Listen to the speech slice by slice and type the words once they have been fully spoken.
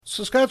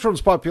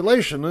Saskatchewan's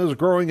population is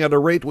growing at a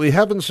rate we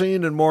haven't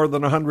seen in more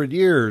than 100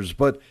 years,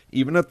 but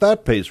even at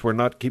that pace, we're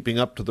not keeping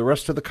up to the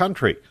rest of the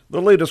country.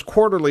 The latest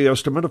quarterly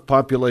estimate of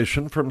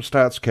population from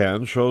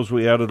StatsCan shows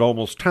we added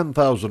almost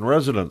 10,000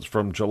 residents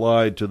from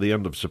July to the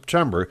end of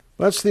September.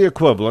 That's the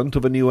equivalent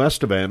of a new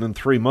Estevan in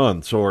 3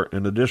 months, or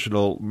an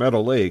additional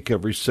Meadow Lake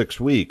every 6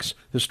 weeks.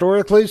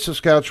 Historically,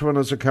 Saskatchewan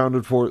has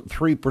accounted for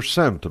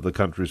 3% of the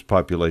country's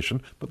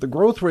population, but the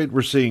growth rate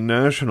we're seeing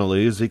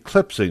nationally is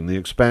eclipsing the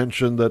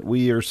expansion that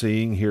we are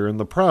seeing here in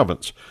the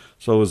province.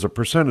 So as a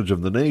percentage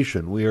of the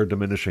nation, we are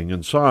diminishing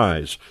in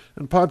size.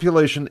 And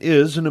population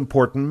is an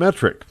important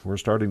metric. We're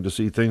starting to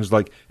see things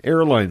like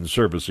airline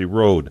service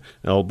erode.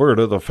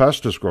 Alberta, the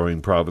fastest-growing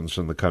province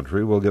in the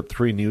country, will get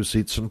 3 new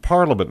seats in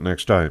Parliament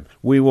next time.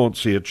 We won't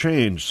see a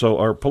change, so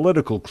our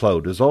political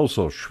clout is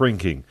also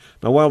shrinking.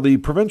 Now, while the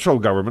provincial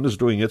government is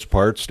doing its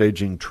part,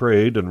 staging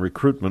trade and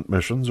recruitment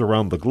missions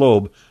around the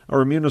globe,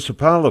 our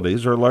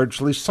municipalities are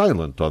largely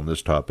silent on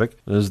this topic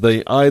as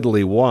they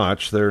idly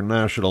watch their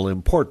national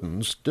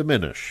importance diminish.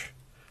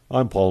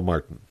 I'm Paul Martin.